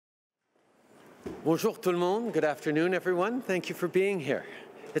Bonjour tout le monde. Good afternoon, everyone. Thank you for being here.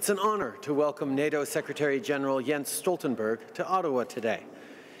 It's an honor to welcome NATO Secretary-General Jens Stoltenberg to Ottawa today.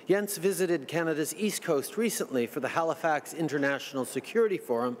 Jens visited Canada's East Coast recently for the Halifax International Security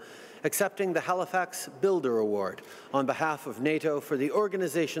Forum, accepting the Halifax Builder Award on behalf of NATO for the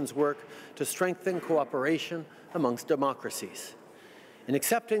organization's work to strengthen cooperation amongst democracies. In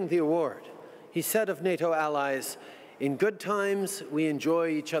accepting the award, he said of NATO allies, "In good times, we enjoy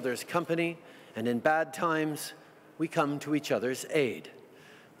each other's company, and in bad times, we come to each other's aid,"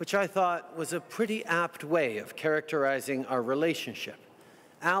 which I thought was a pretty apt way of characterizing our relationship.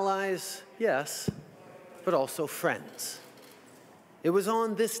 Allies, yes, but also friends. It was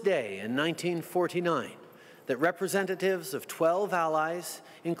on this day in 1949 that representatives of 12 allies,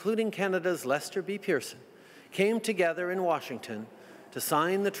 including Canada's Lester B. Pearson, came together in Washington to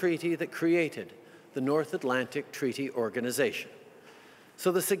sign the treaty that created the North Atlantic Treaty Organization.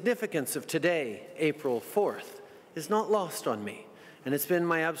 So the significance of today, April 4th, is not lost on me, and it's been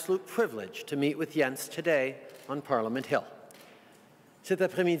my absolute privilege to meet with Jens today on Parliament Hill. Cet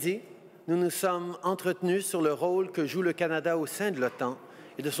après-midi, nous nous sommes entretenus sur le rôle que joue le Canada au sein de l'OTAN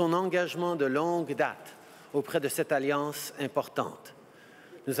et de son engagement de longue date auprès de cette alliance importante.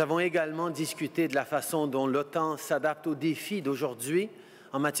 Nous avons également discuté de la façon dont l'OTAN s'adapte aux défis d'aujourd'hui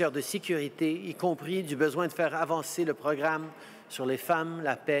en matière de sécurité, y compris du besoin de faire avancer le programme sur les femmes,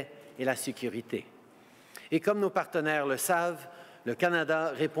 la paix et la sécurité. Et comme nos partenaires le savent, le Canada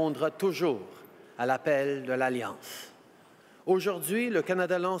répondra toujours à l'appel de l'Alliance. Aujourd'hui, le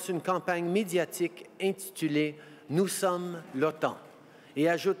Canada lance une campagne médiatique intitulée « Nous sommes l'OTAN » et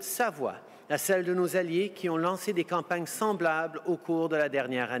ajoute sa voix à celle de nos alliés qui ont lancé des campagnes semblables au cours de la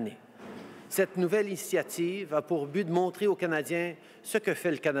dernière année. Cette nouvelle initiative a pour but de montrer aux Canadiens ce que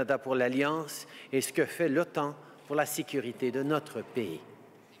fait le Canada pour l'Alliance et ce que fait l'OTAN pour la sécurité de notre pays.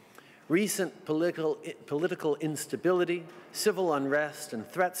 Recent political instability, civil unrest, and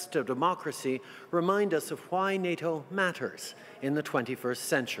threats to democracy remind us of why NATO matters in the 21st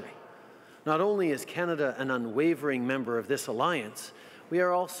century. Not only is Canada an unwavering member of this alliance, we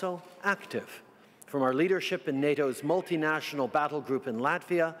are also active, from our leadership in NATO's multinational battle group in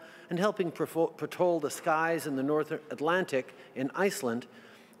Latvia and helping patrol the skies in the North Atlantic in Iceland,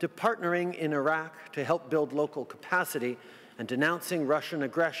 to partnering in Iraq to help build local capacity and denouncing Russian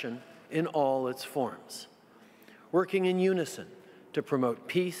aggression in all its forms. Working in unison to promote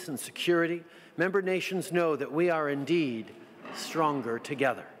peace and security, member nations know that we are indeed stronger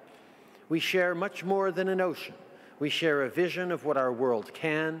together. We share much more than an ocean. We share a vision of what our world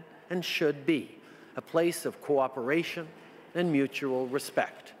can and should be, a place of cooperation and mutual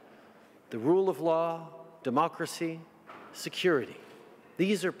respect. The rule of law, democracy, security.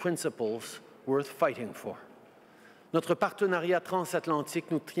 These are principles worth fighting for. Notre partenariat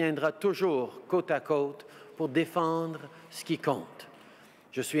transatlantique nous tiendra toujours côte à côte pour défendre ce qui compte.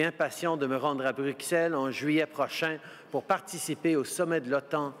 Je suis impatient de me rendre à Bruxelles en juillet prochain pour participer au sommet de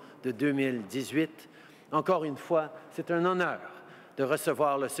l'OTAN de 2018. Encore une fois, c'est un honneur de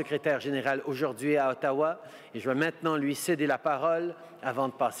recevoir le secrétaire général aujourd'hui à Ottawa et je vais maintenant lui céder la parole avant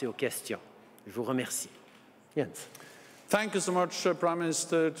de passer aux questions. Je vous remercie. Jens. Thank you so much, Prime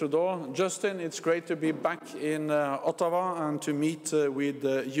Minister Trudeau. Justin, it's great to be back in Ottawa and to meet with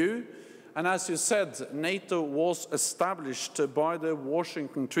you. And as you said, NATO was established by the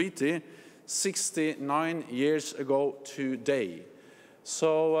Washington Treaty 69 years ago today.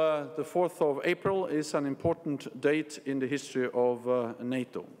 So the 4th of April is an important date in the history of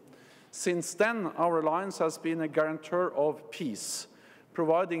NATO. Since then, our alliance has been a guarantor of peace,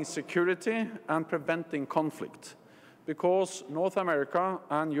 providing security and preventing conflict, because North America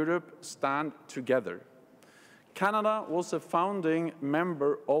and Europe stand together. Canada was a founding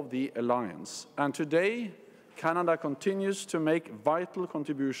member of the alliance, and today Canada continues to make vital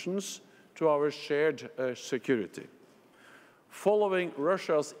contributions to our shared security. Following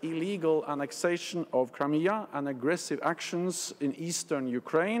Russia's illegal annexation of Crimea and aggressive actions in eastern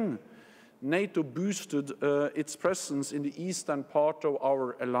Ukraine, NATO boosted its presence in the eastern part of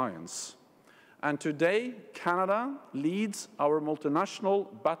our alliance. And today, Canada leads our multinational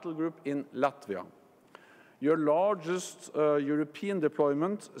battle group in Latvia, your largest European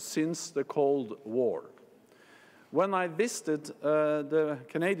deployment since the Cold War. When I visited the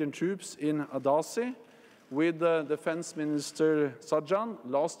Canadian troops in Adasi with Defense Minister Sajjan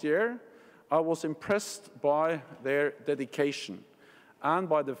last year, I was impressed by their dedication and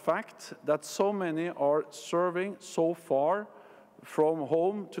by the fact that so many are serving so far from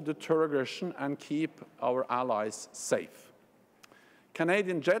home to deter aggression and keep our allies safe.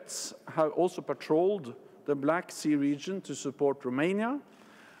 Canadian jets have also patrolled the Black Sea region to support Romania,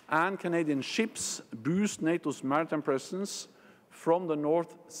 and Canadian ships boost NATO's maritime presence from the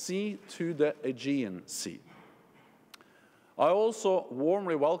North Sea to the Aegean Sea. I also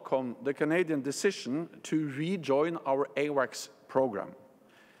warmly welcome the Canadian decision to rejoin our AWACS program.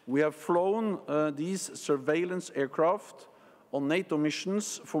 We have flown these surveillance aircraft on NATO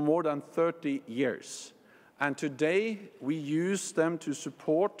missions for more than 30 years, and today we use them to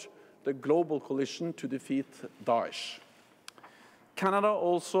support the global coalition to defeat Daesh. Canada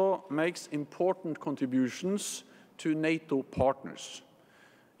also makes important contributions to NATO partners.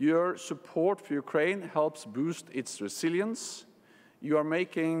 Your support for Ukraine helps boost its resilience. You are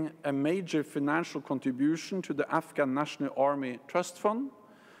making a major financial contribution to the Afghan National Army Trust Fund.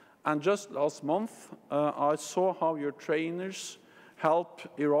 And just last month, I saw how your trainers help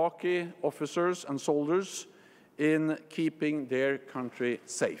Iraqi officers and soldiers in keeping their country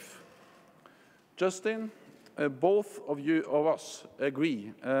safe. Justin, both of us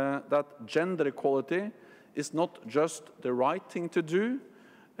agree that gender equality is not just the right thing to do,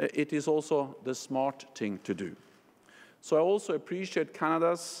 it is also the smart thing to do. So I also appreciate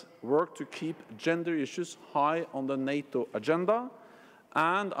Canada's work to keep gender issues high on the NATO agenda,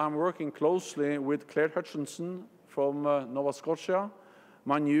 and I'm working closely with Claire Hutchinson from Nova Scotia,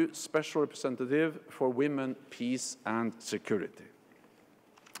 my new Special Representative for Women, Peace and Security.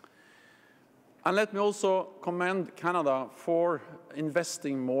 And let me also commend Canada for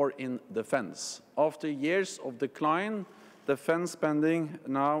investing more in defense. After years of decline, defense spending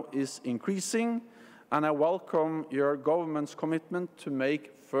now is increasing, and I welcome your government's commitment to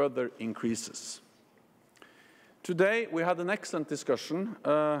make further increases. Today, we had an excellent discussion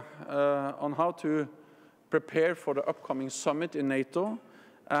on how to prepare for the upcoming summit in NATO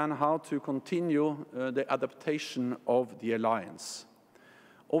and how to continue the adaptation of the alliance.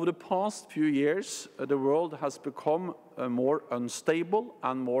 Over the past few years, the world has become more unstable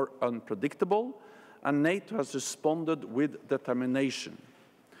and more unpredictable, and NATO has responded with determination.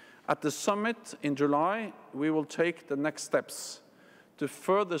 At the summit in July, we will take the next steps to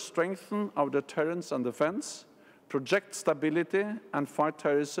further strengthen our deterrence and defense, project stability and fight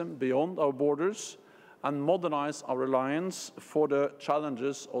terrorism beyond our borders, and modernize our alliance for the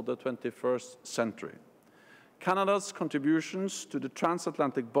challenges of the 21st century. Canada's contributions to the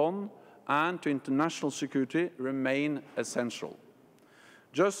transatlantic bond and to international security remain essential,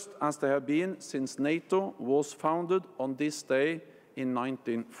 just as they have been since NATO was founded on this day in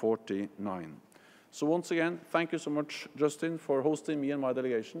 1949. So once again, thank you so much, Justin, for hosting me and my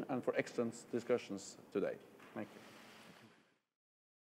delegation and for excellent discussions today.